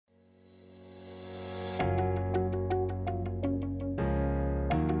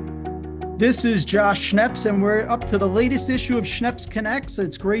This is Josh Schneps, and we're up to the latest issue of Schneps Connects.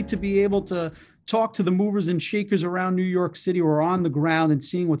 It's great to be able to talk to the movers and shakers around New York City who are on the ground and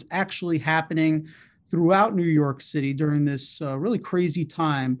seeing what's actually happening throughout New York City during this really crazy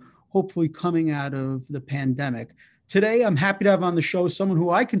time, hopefully coming out of the pandemic. Today, I'm happy to have on the show someone who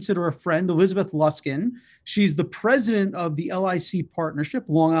I consider a friend, Elizabeth Luskin. She's the president of the LIC Partnership,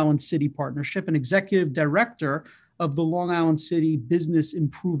 Long Island City Partnership, and executive director of the Long Island City Business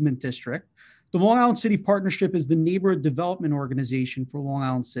Improvement District. The Long Island City Partnership is the neighborhood development organization for Long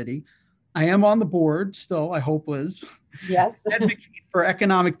Island City. I am on the board still, I hope, Liz. Yes. Advocate for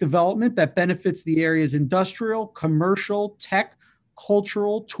economic development that benefits the area's industrial, commercial, tech,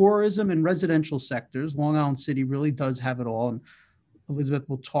 cultural, tourism, and residential sectors. Long Island City really does have it all, and Elizabeth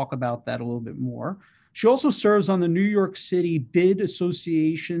will talk about that a little bit more. She also serves on the New York City Bid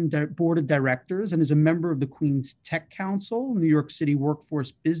Association Board of Directors and is a member of the Queens Tech Council, New York City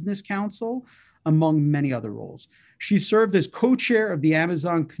Workforce Business Council, among many other roles. She served as co-chair of the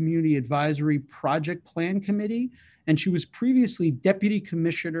Amazon Community Advisory Project Plan Committee, and she was previously Deputy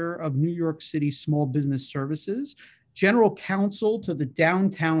Commissioner of New York City Small Business Services, General Counsel to the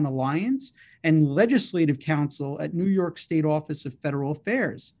Downtown Alliance, and Legislative Counsel at New York State Office of Federal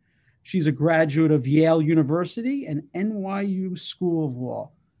Affairs. She's a graduate of Yale University and NYU School of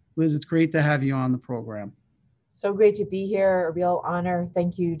Law. Liz, it's great to have you on the program. So great to be here. A real honor.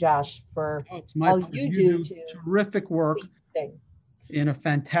 Thank you, Josh, for all you do to terrific work in a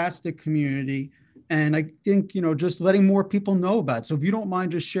fantastic community. And I think, just letting more people know about it. So if you don't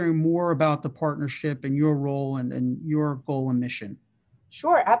mind just sharing more about the partnership and your role and your goal and mission.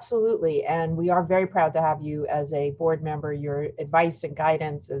 Sure, absolutely. And we are very proud to have you as a board member. Your advice and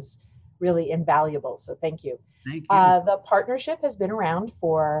guidance is really invaluable. So thank you. Thank you. The partnership has been around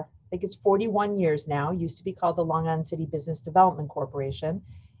for, I think it's 41 years now. It used to be called the Long Island City Business Development Corporation.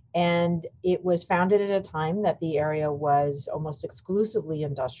 And it was founded at a time that the area was almost exclusively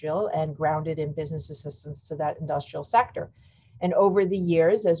industrial and grounded in business assistance to that industrial sector. And over the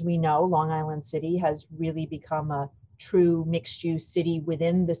years, as we know, Long Island City has really become a true mixed-use city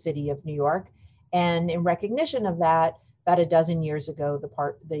within the city of New York. And in recognition of that, about a dozen years ago,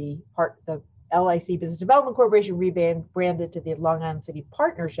 the LIC Business Development Corporation rebranded to the Long Island City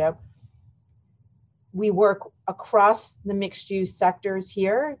Partnership. We work across the mixed-use sectors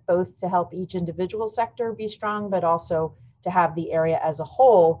here, both to help each individual sector be strong, but also to have the area as a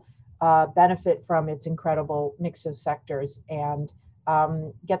whole benefit from its incredible mix of sectors and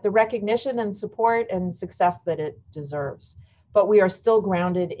get the recognition and support and success that it deserves. But we are still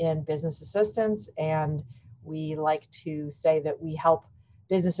grounded in business assistance, and we like to say that we help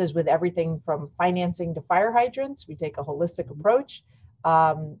businesses with everything from financing to fire hydrants. We take a holistic approach,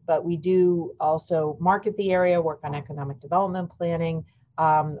 but we do also market the area, work on economic development planning.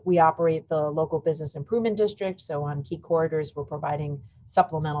 We operate the local business improvement district. So on key corridors, we're providing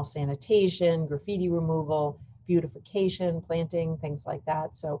supplemental sanitation, graffiti removal, beautification, planting, things like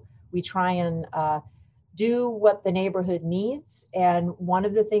that. So we try and do what the neighborhood needs. And one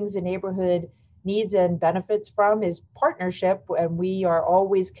of the things the neighborhood needs and benefits from is partnership. And we are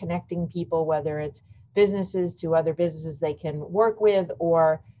always connecting people, whether it's businesses to other businesses they can work with,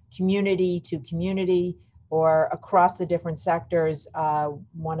 or community to community, or across the different sectors.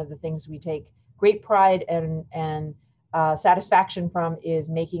 One of the things we take great pride and satisfaction from is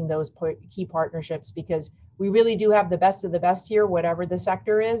making those key partnerships, because we really do have the best of the best here, whatever the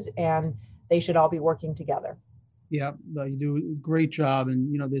sector is, and they should all be working together. Yeah, you do a great job,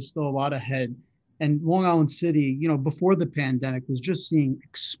 and there's still a lot ahead. And Long Island City, before the pandemic, was just seeing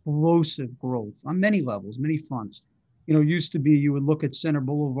explosive growth on many levels, many fronts. Used to be you would look at Center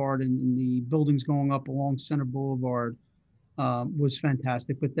Boulevard and the buildings going up along Center Boulevard was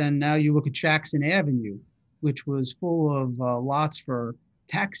fantastic. But then now you look at Jackson Avenue, which was full of lots for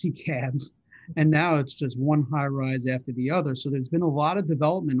taxi cabs. And now it's just one high rise after the other. So there's been a lot of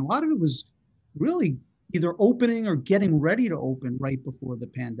development. A lot of it was really either opening or getting ready to open right before the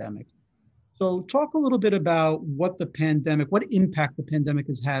pandemic. So talk a little bit about what impact the pandemic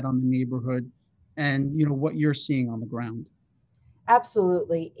has had on the neighborhood and, what you're seeing on the ground.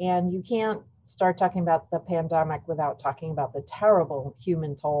 Absolutely. And you can't start talking about the pandemic without talking about the terrible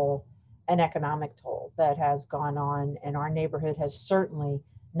human toll and economic toll that has gone on. And our neighborhood has certainly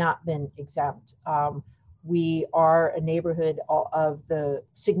not been exempt. We are a neighborhood of the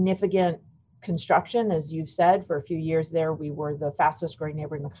significant construction, as you've said. For a few years there, we were the fastest growing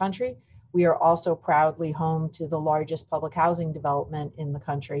neighborhood in the country. We are also proudly home to the largest public housing development in the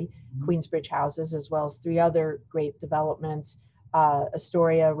country, Queensbridge Houses, as well as 3 other great developments,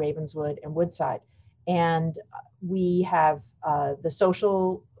 Astoria, Ravenswood, and Woodside. And we have the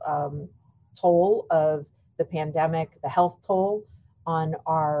social toll of the pandemic, the health toll on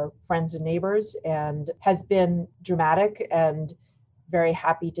our friends and neighbors, and has been dramatic, and very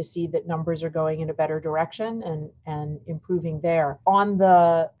happy to see that numbers are going in a better direction and improving there. On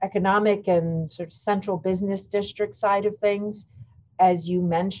the economic and sort of central business district side of things, as you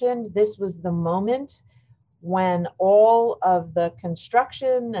mentioned, this was the moment when all of the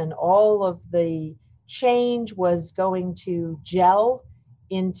construction and all of the change was going to gel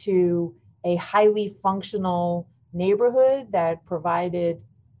into a highly functional neighborhood that provided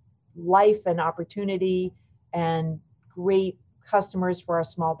life and opportunity and great customers for our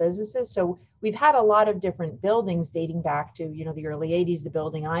small businesses. So we've had a lot of different buildings dating back to, the early 80s. The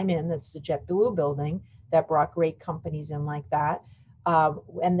building I'm in, that's the JetBlue building, that brought great companies in like that.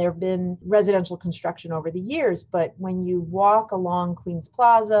 And there have been residential construction over the years, but when you walk along Queens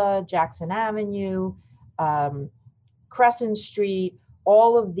Plaza, Jackson Avenue, Crescent Street,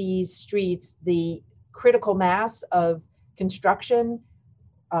 all of these streets, the critical mass of construction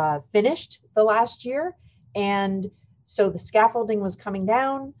finished the last year. And so the scaffolding was coming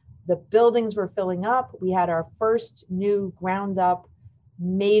down, the buildings were filling up. We had our first new ground up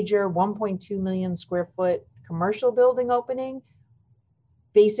major 1.2 million square foot commercial building opening,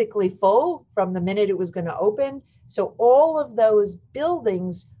 basically full from the minute it was going to open. So all of those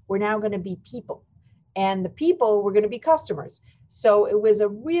buildings were now going to be people, and the people were going to be customers. So it was a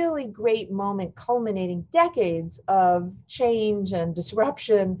really great moment, culminating decades of change and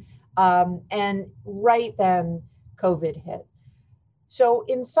disruption. And right then, COVID hit. So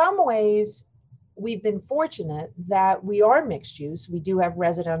in some ways, we've been fortunate that we are mixed use. We do have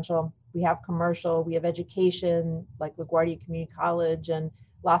residential, we have commercial, we have education like LaGuardia Community College and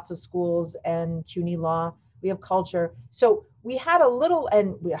lots of schools and CUNY Law. We have culture. So we had a little,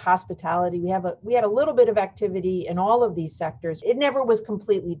 and we have hospitality. We had a little bit of activity in all of these sectors. It never was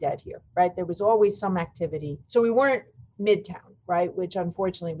completely dead here, right? There was always some activity. So we weren't Midtown, right? Which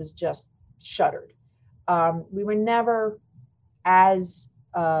unfortunately was just shuttered. We were never as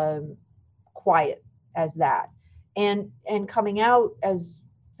quiet as that. And coming out as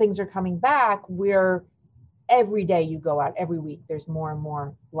things are coming back, we're every day you go out, every week, there's more and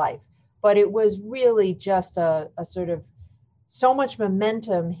more life. But it was really just a sort of so much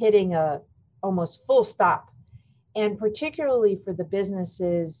momentum hitting a almost full stop. And particularly for the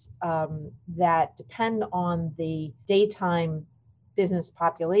businesses that depend on the daytime business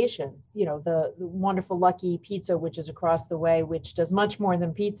population, the wonderful Lucky Pizza, which is across the way, which does much more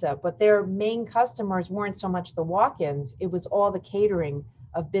than pizza, but their main customers weren't so much the walk-ins, it was all the catering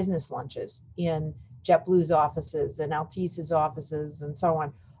of business lunches in JetBlue's offices and Altis's offices and so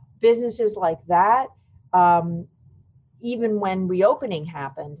on. Businesses like that, even when reopening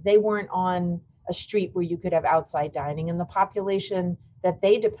happened, they weren't on a street where you could have outside dining, and the population that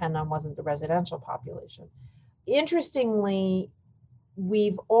they depend on wasn't the residential population. Interestingly,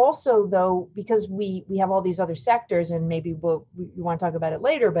 we've also, though, because we have all these other sectors, and maybe we want to talk about it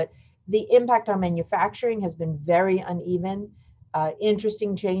later, but the impact on manufacturing has been very uneven.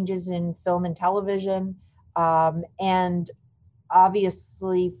 Interesting changes in film and television, and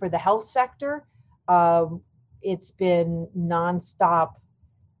obviously for the health sector, it's been nonstop,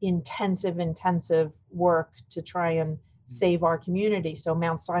 intensive work to try and save our community. So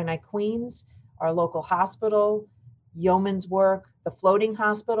Mount Sinai Queens, our local hospital, Yeoman's work, the floating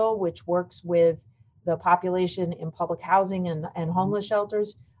hospital, which works with the population in public housing and homeless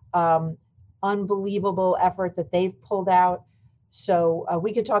shelters, unbelievable effort that they've pulled out. So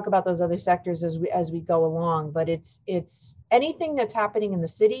we could talk about those other sectors as we go along, but it's anything that's happening in the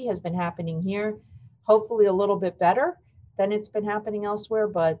city has been happening here, hopefully a little bit better than it's been happening elsewhere,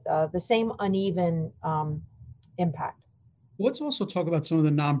 but the same uneven impact. Let's also talk about some of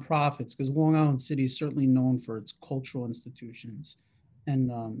the nonprofits, because Long Island City is certainly known for its cultural institutions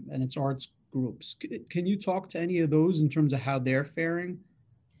and its arts groups. Can you talk to any of those in terms of how they're faring?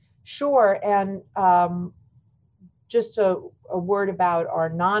 Sure, and just a word about our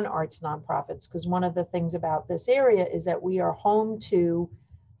non-arts nonprofits, because one of the things about this area is that we are home to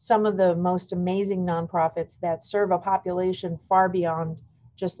some of the most amazing nonprofits that serve a population far beyond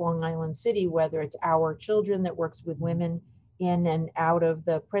just Long Island City, whether it's Our Children that works with women in and out of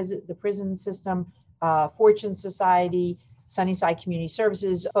the prison system, Fortune Society, Sunnyside Community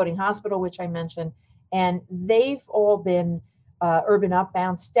Services, Floating Hospital, which I mentioned, and they've all been Urban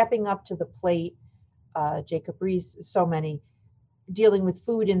Upbound, stepping up to the plate, Jacob Reese, so many, dealing with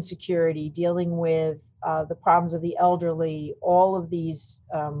food insecurity, dealing with the problems of the elderly, all of these,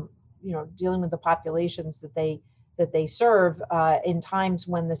 dealing with the populations that they serve in times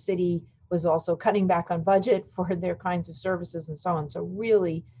when the city was also cutting back on budget for their kinds of services and so on. So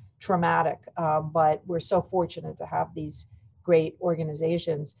really traumatic. But we're so fortunate to have these great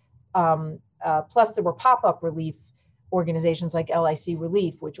organizations. Plus, there were pop-up relief organizations like LIC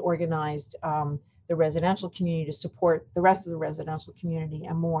Relief, which organized the residential community to support the rest of the residential community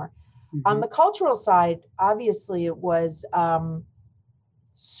and more. On the cultural side, obviously, it was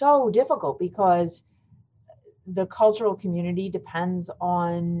so difficult because the cultural community depends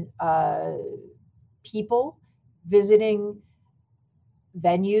on people visiting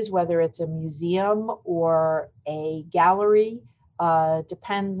venues, whether it's a museum or a gallery,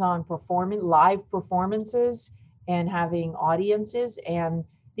 depends on live performances and having audiences. And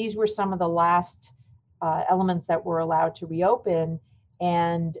these were some of the last elements that were allowed to reopen,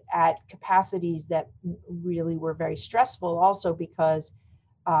 and at capacities that really were very stressful also, because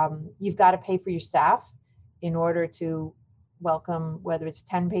you've got to pay for your staff in order to welcome, whether it's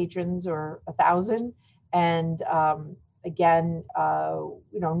 10 patrons or 1,000. And again,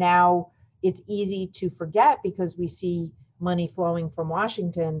 now it's easy to forget because we see money flowing from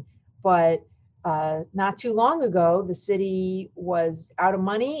Washington, but not too long ago, the city was out of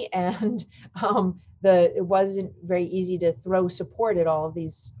money, and it wasn't very easy to throw support at all of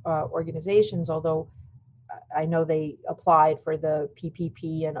these organizations, although I know they applied for the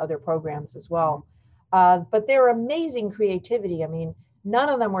PPP and other programs as well. But they're amazing creativity. I mean, none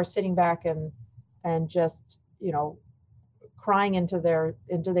of them were sitting back and just, crying into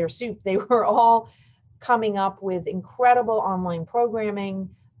their soup. They were all coming up with incredible online programming,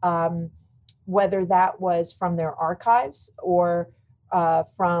 whether that was from their archives or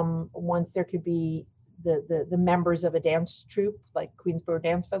from once there could be the members of a dance troupe like Queensboro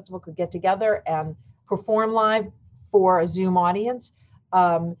Dance Festival could get together and perform live for a Zoom audience.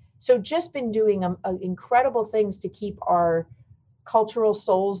 So just been doing incredible things to keep our cultural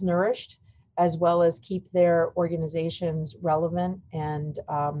souls nourished, as well as keep their organizations relevant, and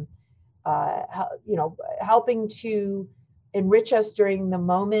helping to enrich us during the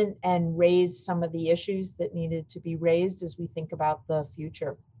moment and raise some of the issues that needed to be raised as we think about the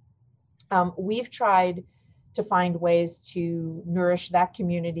future. We've tried to find ways to nourish that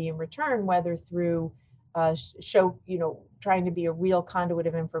community in return, whether through trying to be a real conduit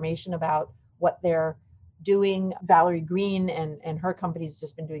of information about what they're doing. Valerie Green and her company's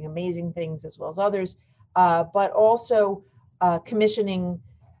just been doing amazing things, as well as others, but also commissioning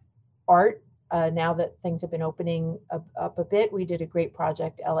art. Now that things have been opening up a bit, we did a great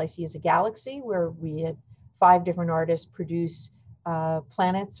project, LIC is a Galaxy, where we had 5 different artists produce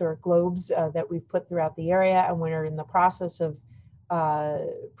planets or globes that we've put throughout the area, and we're in the process of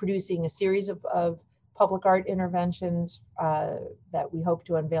producing a series of public art interventions that we hope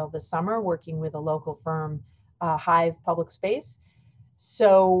to unveil this summer, working with a local firm, Hive Public Space.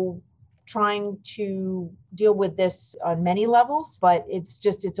 So trying to deal with this on many levels, but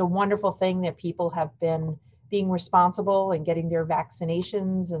it's a wonderful thing that people have been being responsible and getting their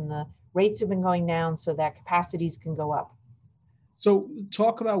vaccinations, and the rates have been going down so that capacities can go up. So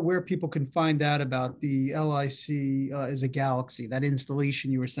talk about where people can find out about the LIC is a Galaxy, that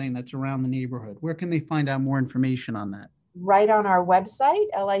installation you were saying that's around the neighborhood. Where can they find out more information on that? Right on our website,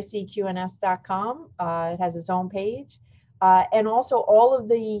 licqns.com. It has its own page. And also all of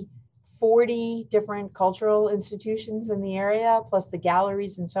the 40 different cultural institutions in the area, plus the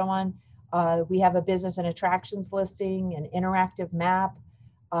galleries and so on. We have a business and attractions listing, an interactive map,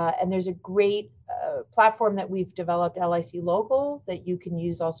 and there's a great platform that we've developed, LIC Local, that you can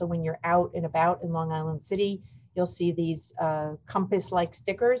use also when you're out and about in Long Island City. You'll see these compass-like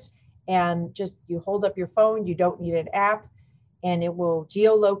stickers, and just you hold up your phone, you don't need an app, and it will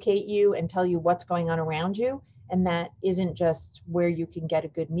geolocate you and tell you what's going on around you. And that isn't just where you can get a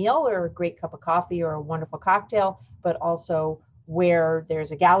good meal or a great cup of coffee or a wonderful cocktail, but also where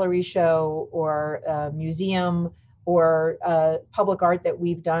there's a gallery show or a museum or public art that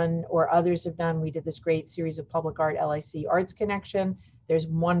we've done or others have done. We did this great series of public art, LIC Arts Connection. There's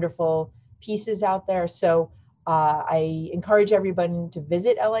wonderful pieces out there. So I encourage everybody to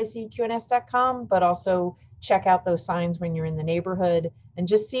visit licqns.com, but also check out those signs when you're in the neighborhood and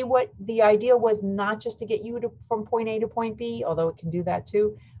just see what the idea was, not just to get you from point A to point B, although it can do that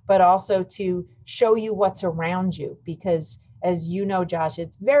too, but also to show you what's around you. Because as you know, Josh,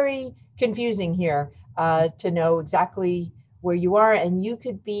 it's very confusing here to know exactly where you are, and you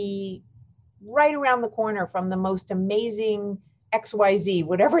could be right around the corner from the most amazing XYZ,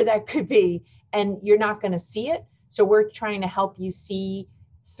 whatever that could be, and you're not going to see it. So we're trying to help you see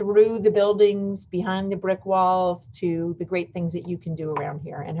through the buildings, behind the brick walls, to the great things that you can do around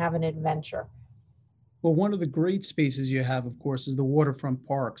here and have an adventure. Well, one of the great spaces you have, of course, is the waterfront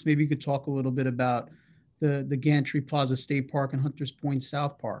parks. Maybe you could talk a little bit about the Gantry Plaza State Park and Hunters Point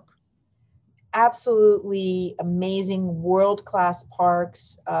South Park. absolutely amazing world-class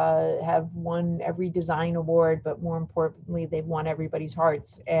parks, have won every design award, but more importantly, they've won everybody's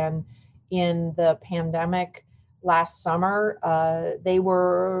hearts. And in the pandemic last summer, they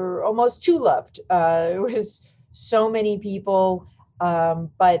were almost too loved. It was so many people,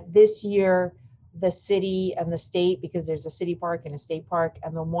 but this year, the city and the state, because there's a city park and a state park,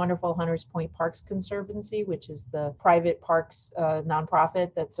 and the wonderful Hunters Point Parks Conservancy, which is the private parks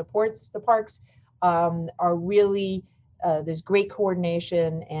nonprofit that supports the parks, are really, there's great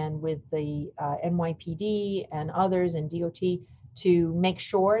coordination and with the NYPD and others and DOT to make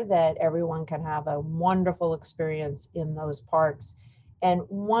sure that everyone can have a wonderful experience in those parks. And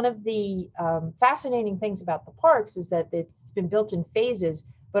one of the fascinating things about the parks is that it's been built in phases,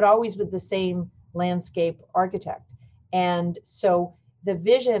 but always with the same landscape architect. And so the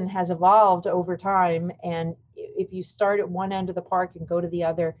vision has evolved over time. And if you start at one end of the park and go to the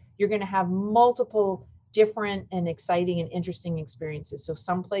other, you're going to have multiple different and exciting and interesting experiences. So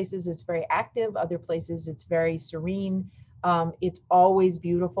some places it's very active, other places it's very serene. It's always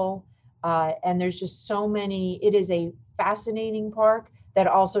beautiful. And there's just so many, it is a fascinating park that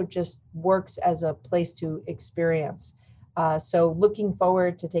also just works as a place to experience. So looking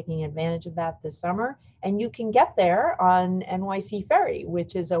forward to taking advantage of that this summer. And you can get there on NYC Ferry,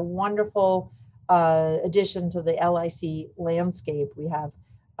 which is a wonderful addition to the LIC landscape. We have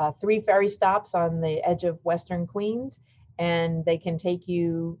 3 ferry stops on the edge of Western Queens, and they can take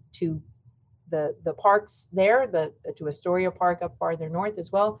you to the parks there, to Astoria Park up farther north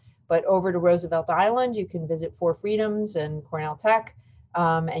as well. But over to Roosevelt Island, you can visit Four Freedoms and Cornell Tech.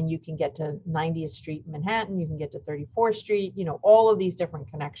 And you can get to 90th Street in Manhattan, you can get to 34th Street, all of these different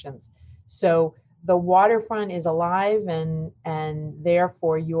connections. So the waterfront is alive and there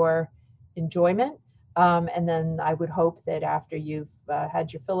for your enjoyment. And then I would hope that after you've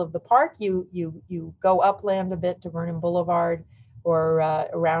had your fill of the park, you go upland a bit to Vernon Boulevard or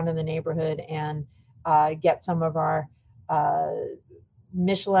around in the neighborhood and get some of our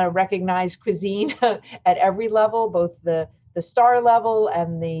Michelin recognized cuisine at every level, both the star level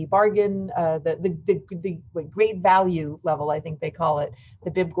and the bargain, the great value level, I think they call it, the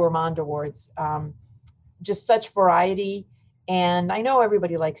Bib Gourmand Awards. Just such variety. And I know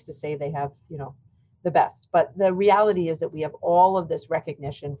everybody likes to say they have, the best, but the reality is that we have all of this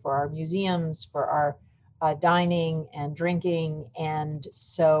recognition for our museums, for our dining and drinking. And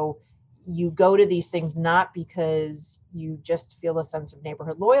so you go to these things not because you just feel a sense of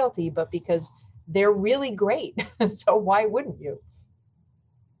neighborhood loyalty, but because they're really great. So why wouldn't you?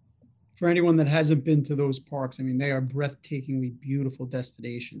 For anyone that hasn't been to those parks, I mean, they are breathtakingly beautiful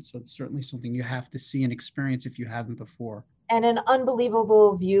destinations. So it's certainly something you have to see and experience if you haven't before. And an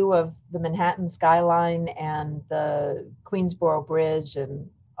unbelievable view of the Manhattan skyline and the Queensboro Bridge and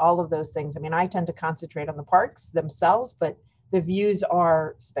all of those things. I mean, I tend to concentrate on the parks themselves, but the views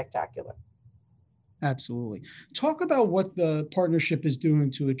are spectacular. Absolutely. Talk about what the partnership is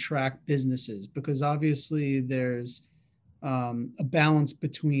doing to attract businesses, because obviously there's a balance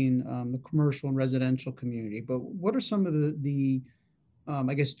between the commercial and residential community. But what are some of the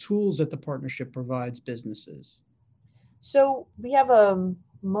I guess, tools that the partnership provides businesses? So we have a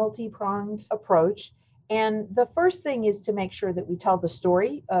multi-pronged approach. And the first thing is to make sure that we tell the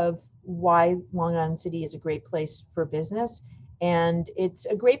story of why Long Island City is a great place for business. And it's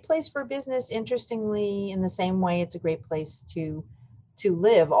a great place for business, interestingly, in the same way it's a great place to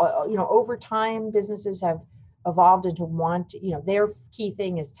live. Over time, businesses have evolved into their key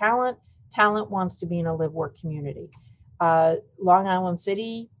thing is talent. Talent wants to be in a live work community. Long Island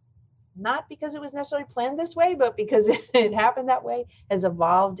City, not because it was necessarily planned this way, but because it happened that way, has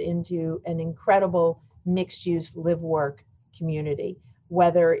evolved into an incredible mixed use live work community.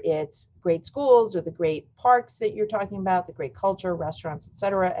 Whether it's great schools or the great parks that you're talking about, the great culture, restaurants, et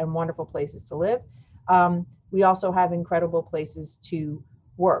cetera, and wonderful places to live. We also have incredible places to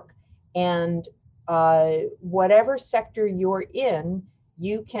work. And whatever sector you're in,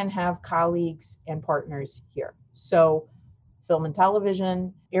 you can have colleagues and partners here. So film and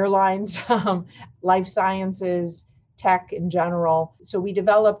television, airlines, life sciences, tech in general. So we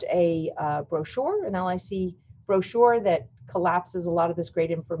developed a brochure, an LIC brochure that collapses a lot of this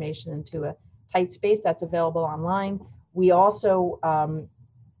great information into a tight space that's available online. We also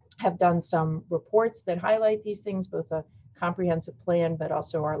have done some reports that highlight these things, both a comprehensive plan, but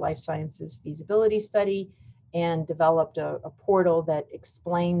also our life sciences feasibility study, and developed a portal that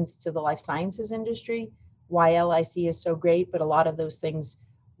explains to the life sciences industry why LIC is so great, but a lot of those things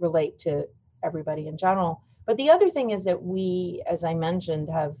relate to everybody in general. But the other thing is that we, as I mentioned,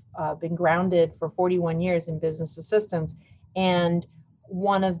 have been grounded for 41 years in business assistance. And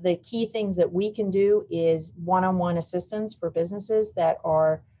one of the key things that we can do is one-on-one assistance for businesses that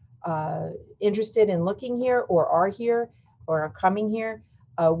are interested in looking here or are here or are coming here.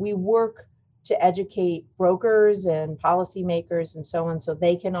 We work to educate brokers and policymakers and so on, so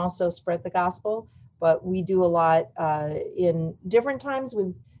they can also spread the gospel. But we do a lot in different times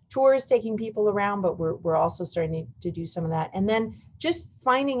with tours, taking people around, but we're also starting to do some of that. And then just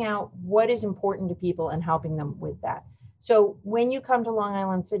finding out what is important to people and helping them with that. So when you come to Long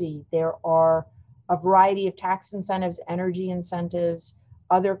Island City, there are a variety of tax incentives, energy incentives,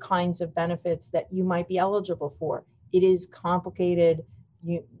 other kinds of benefits that you might be eligible for. It is complicated.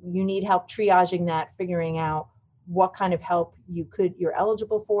 You need help triaging that, figuring out what kind of help you're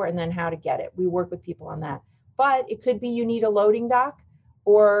eligible for, and then how to get it. We work with people on that. But it could be you need a loading dock,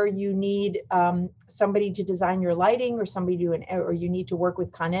 or you need somebody to design your lighting, or or you need to work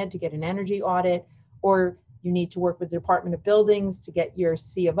with Con Ed to get an energy audit, or you need to work with the Department of Buildings to get your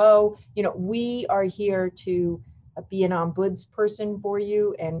C of O. We are here to be an ombuds person for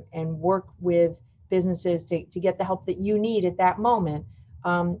you and work with businesses to get the help that you need at that moment.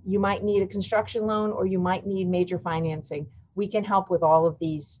 You might need a construction loan, or you might need major financing. We can help with all of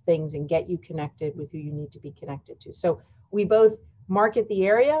these things and get you connected with who you need to be connected to. So we both market the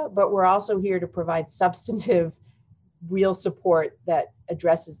area, but we're also here to provide substantive, real support that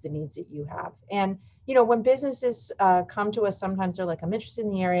addresses the needs that you have. And when businesses come to us, sometimes they're like, I'm interested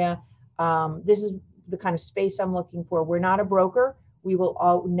in the area. This is the kind of space I'm looking for. We're not a broker. We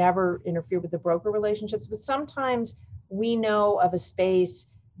will never interfere with the broker relationships, but sometimes we know of a space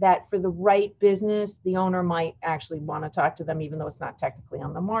that for the right business, the owner might actually want to talk to them, even though it's not technically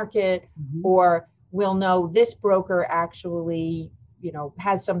on the market, or we'll know this broker actually,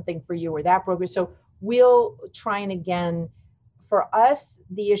 has something for you, or that broker. So we'll try and, again, for us,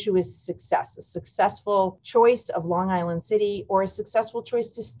 the issue is success, a successful choice of Long Island City, or a successful choice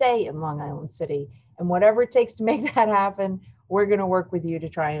to stay in Long Island City. And whatever it takes to make that happen, we're going to work with you to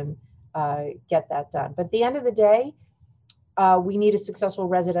try and get that done. But at the end of the day, we need a successful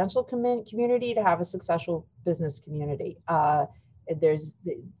residential community to have a successful business community.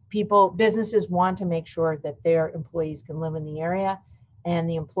 Businesses want to make sure that their employees can live in the area, and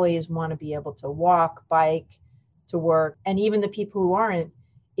the employees want to be able to walk, bike to work. And even the people who aren't,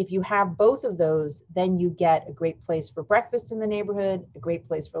 if you have both of those, then you get a great place for breakfast in the neighborhood, a great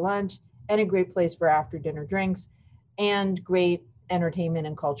place for lunch, and a great place for after dinner drinks, and great entertainment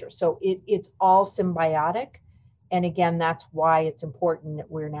and culture. So it's all symbiotic. And again, that's why it's important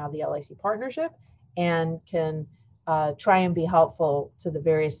that we're now the LIC partnership and can try and be helpful to the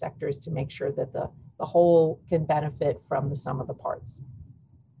various sectors to make sure that the whole can benefit from the sum of the parts.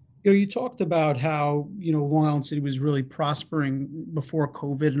 You talked about how, Long Island City was really prospering before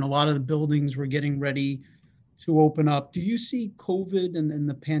COVID, and a lot of the buildings were getting ready to open up. Do you see COVID and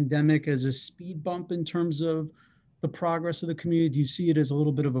the pandemic as a speed bump in terms of the progress of the community? Do you see it as a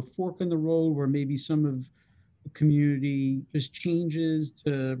little bit of a fork in the road where maybe some of the community just changes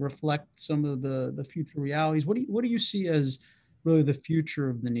to reflect some of the future realities? What do you see as really the future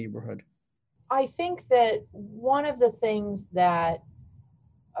of the neighborhood? I think that one of the things that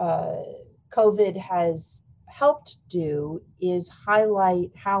COVID has helped do is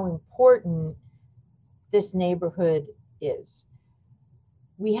highlight how important this neighborhood is.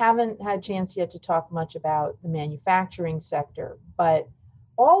 We haven't had a chance yet to talk much about the manufacturing sector, but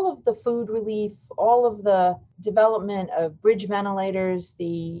all of the food relief, all of the development of bridge ventilators,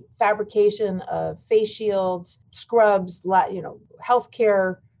 the fabrication of face shields, scrubs,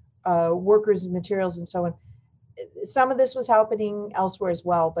 healthcare workers and materials and so on. Some of this was happening elsewhere as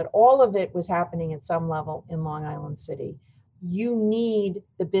well, but all of it was happening at some level in Long Island City. You need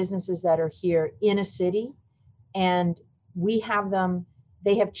the businesses that are here in a city, and we have them.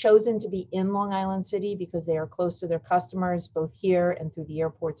 They have chosen to be in Long Island City because they are close to their customers, both here and through the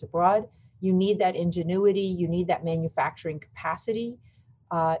airports abroad. You need that ingenuity. You need that manufacturing capacity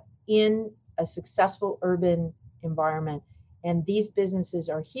in a successful urban environment. And these businesses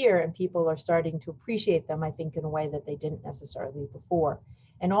are here, and people are starting to appreciate them, I think, in a way that they didn't necessarily before.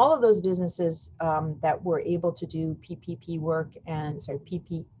 And all of those businesses that were able to do PPE work and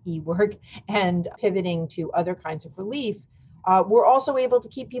pivoting to other kinds of relief, were also able to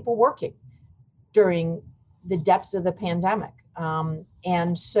keep people working during the depths of the pandemic.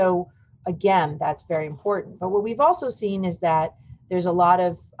 And so, again, that's very important. But what we've also seen is that there's a lot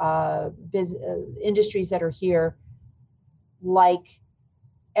of industries that are here, like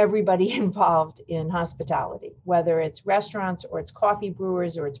everybody involved in hospitality, whether it's restaurants or it's coffee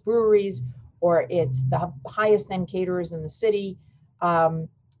brewers or it's breweries or it's the highest end caterers in the city,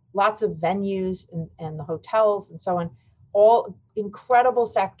 lots of venues and the hotels and so on. all incredible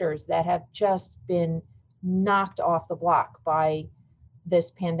sectors that have just been knocked off the block by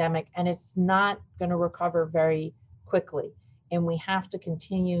this pandemic, and it's not going to recover very quickly. And we have to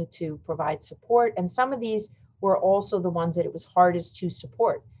continue to provide support. And some of these were also the ones that it was hardest to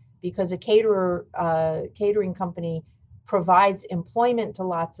support, because a catering company provides employment to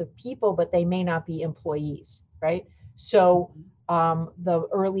lots of people, but they may not be employees, right? So the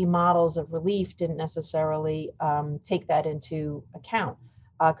early models of relief didn't necessarily take that into account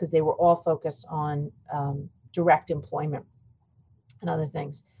because they were all focused on direct employment and other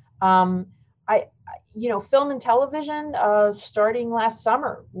things. Film and television starting last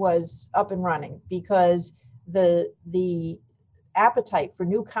summer was up and running because the appetite for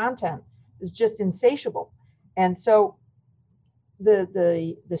new content is just insatiable. And so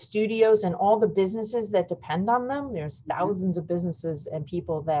the studios and all the businesses that depend on them, there's thousands of businesses and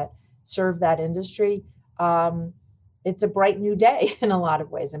people that serve that industry. It's a bright new day in a lot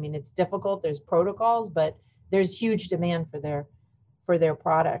of ways. I mean, it's difficult, there's protocols, but there's huge demand for their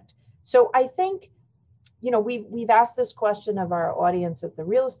product. So I think, we've asked this question of our audience at the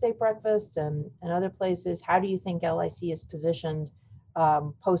real estate breakfast and other places. How do you think LIC is positioned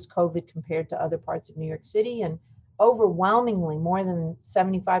post-COVID compared to other parts of New York City? And overwhelmingly, more than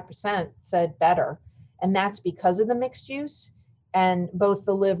 75% said better. And that's because of the mixed use and both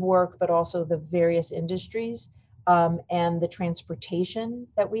the live work, but also the various industries and the transportation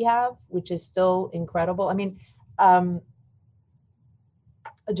that we have, which is still incredible. I mean,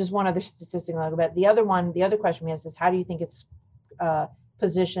 just one other statistic a little bit. The other question we asked is, how do you think it's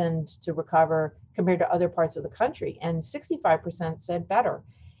positioned to recover compared to other parts of the country? And 65% said better.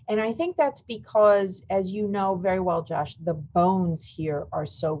 And I think that's because, as you know very well, Josh, the bones here are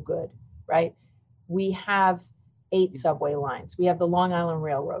so good, right? We have 8 subway lines. We have the Long Island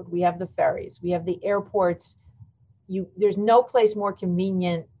Railroad. We have the ferries. We have the airports. There's no place more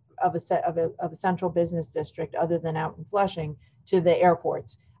convenient of a central business district other than out in Flushing to the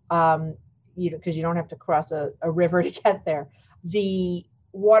airports, because you don't have to cross a river to get there. The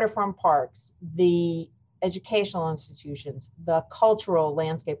waterfront parks, the educational institutions, the cultural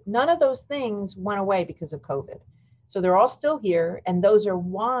landscape, none of those things went away because of COVID. So they're all still here. And those are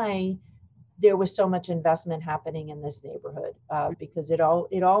why there was so much investment happening in this neighborhood, because it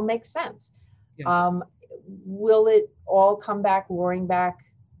all makes sense. Yes. Will it all come back, roaring back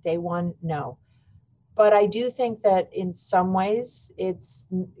day one? No. But I do think that in some ways it's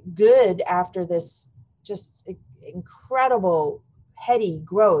good after this just incredible heady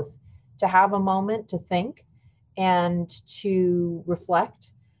growth to have a moment to think and to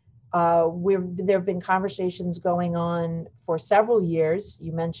reflect. There have been conversations going on for several years.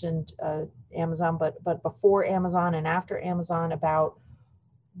 You mentioned Amazon, but before Amazon and after Amazon, about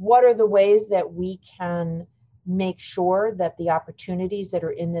what are the ways that we can make sure that the opportunities that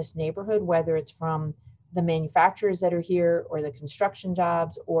are in this neighborhood, whether it's from the manufacturers that are here or the construction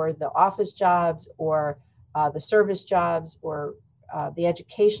jobs or the office jobs or the service jobs or the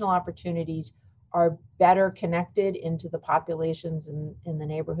educational opportunities, are better connected into the populations in the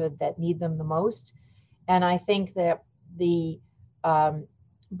neighborhood that need them the most. And I think that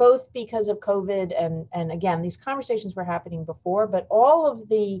both because of COVID and again, these conversations were happening before, but all of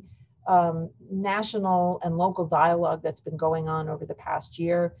the national and local dialogue that's been going on over the past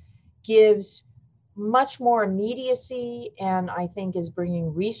year gives much more immediacy, and I think is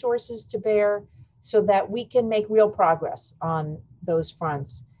bringing resources to bear so that we can make real progress on those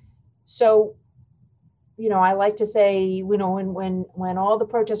fronts. So, I like to say, when all the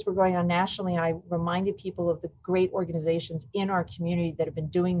protests were going on nationally, I reminded people of the great organizations in our community that have been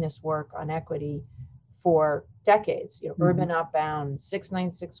doing this work on equity for decades. Urban Upbound,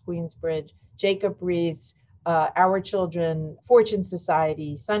 696 Queensbridge, Jacob Reese, Our Children, Fortune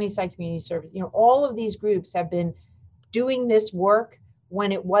Society, Sunnyside Community Service. All of these groups have been doing this work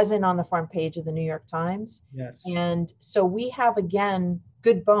when it wasn't on the front page of the New York Times. Yes. And so we have, again,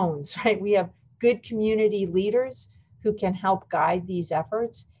 good bones, right? We have good community leaders who can help guide these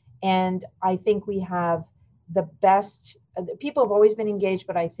efforts. And I think we have the best, people have always been engaged,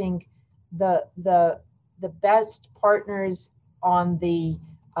 but I think the best partners on the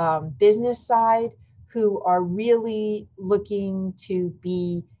business side who are really looking to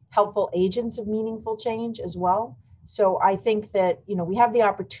be helpful agents of meaningful change as well. So I think that, we have the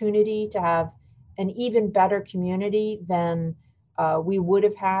opportunity to have an even better community than we would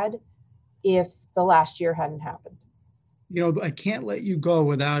have had if the last year hadn't happened. I can't let you go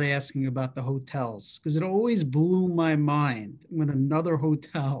without asking about the hotels, because it always blew my mind when another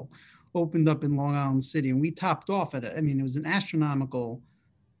hotel opened up in Long Island City, and we topped off at it. I mean, it was an astronomical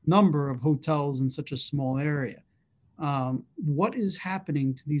number of hotels in such a small area. What is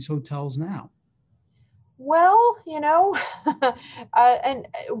happening to these hotels now? Well, and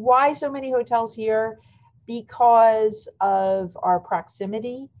why so many hotels here? Because of our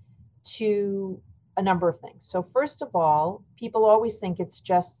proximity to a number of things. So first of all, people always think it's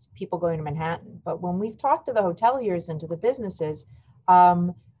just people going to Manhattan. But when we've talked to the hoteliers and to the businesses,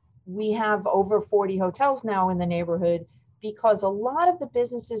 we have over 40 hotels now in the neighborhood because a lot of the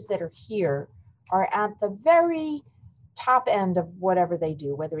businesses that are here are at the very top end of whatever they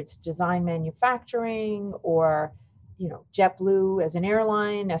do, whether it's design manufacturing or, JetBlue as an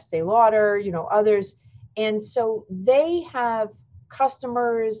airline, Estee Lauder, others. And so they have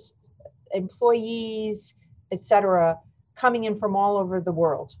customers, employees, etc., coming in from all over the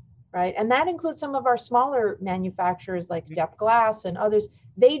world, right? And that includes some of our smaller manufacturers like Dep Glass and others.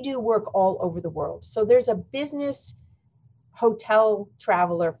 They do work all over the world. So there's a business hotel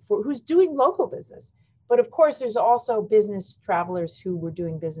traveler who's doing local business. But of course, there's also business travelers who were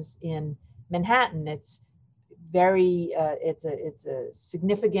doing business in Manhattan. It's it's a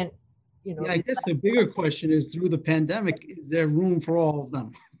significant, Yeah, I guess the bigger question is, through the pandemic, is there room for all of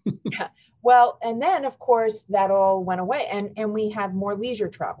them? Yeah. Well, and then of course that all went away, and we have more leisure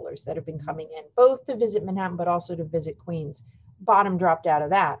travelers that have been coming in, both to visit Manhattan, but also to visit Queens. Bottom dropped out of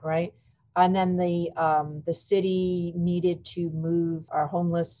that, right? And then the city needed to move our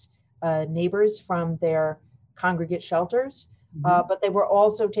homeless neighbors from their congregate shelters, but they were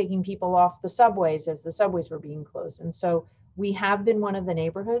also taking people off the subways as the subways were being closed. And so we have been one of the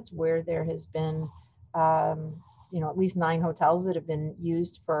neighborhoods where there has been, at least 9 hotels that have been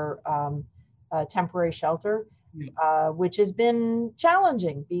used for temporary shelter, which has been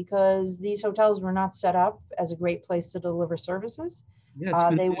challenging because these hotels were not set up as a great place to deliver services.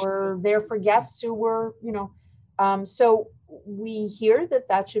 They were there for guests who were, so we hear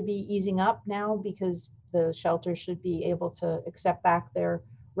that should be easing up now because the shelter should be able to accept back their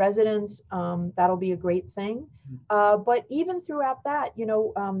residents. That'll be a great thing. But even throughout that,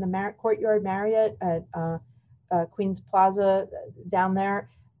 the Courtyard Marriott at Queens Plaza down there,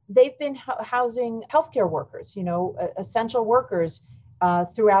 they've been housing healthcare workers, essential workers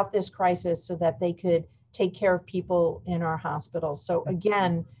throughout this crisis so that they could take care of people in our hospitals. So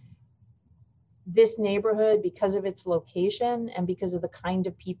again, this neighborhood, because of its location and because of the kind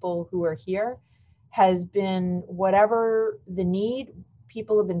of people who are here, has been, whatever the need,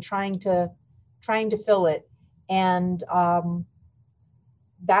 people have been trying to fill it. And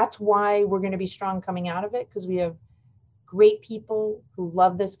that's why we're going to be strong coming out of it, because we have great people who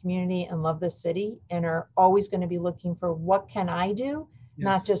love this community and love this city and are always going to be looking for, what can I do? Yes.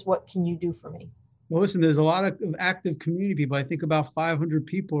 Not just what can you do for me? Well, listen, there's a lot of active community people. I think about 500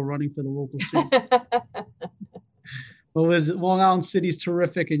 people running for the local city. Well, Liz, Long Island City is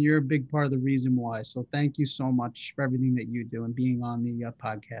terrific, and you're a big part of the reason why. So thank you so much for everything that you do and being on the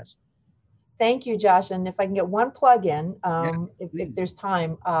podcast. Thank you, Josh. And if I can get one plug in, if there's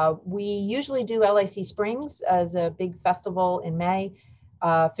time, we usually do LIC Springs as a big festival in May.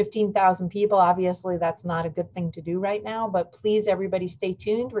 15,000 people. Obviously, that's not a good thing to do right now, but please, everybody, stay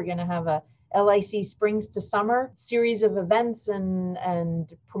tuned. We're going to have a LIC Springs to Summer series of events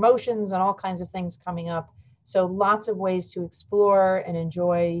and promotions and all kinds of things coming up. So lots of ways to explore and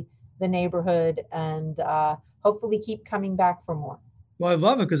enjoy the neighborhood, and hopefully keep coming back for more. Well, I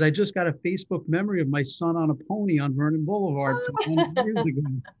love it because I just got a Facebook memory of my son on a pony on Vernon Boulevard from 100 years ago.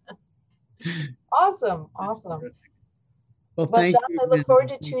 Awesome. Well, John, I look forward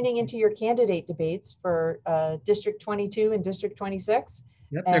to tuning into your candidate debates for District 22 and District 26.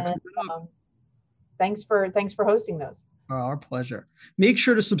 Yep, and thanks for hosting those. Our pleasure. Make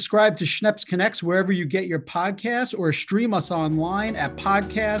sure to subscribe to Schneps Connects wherever you get your podcasts, or stream us online at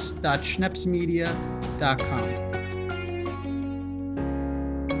podcast.schnepsmedia.com.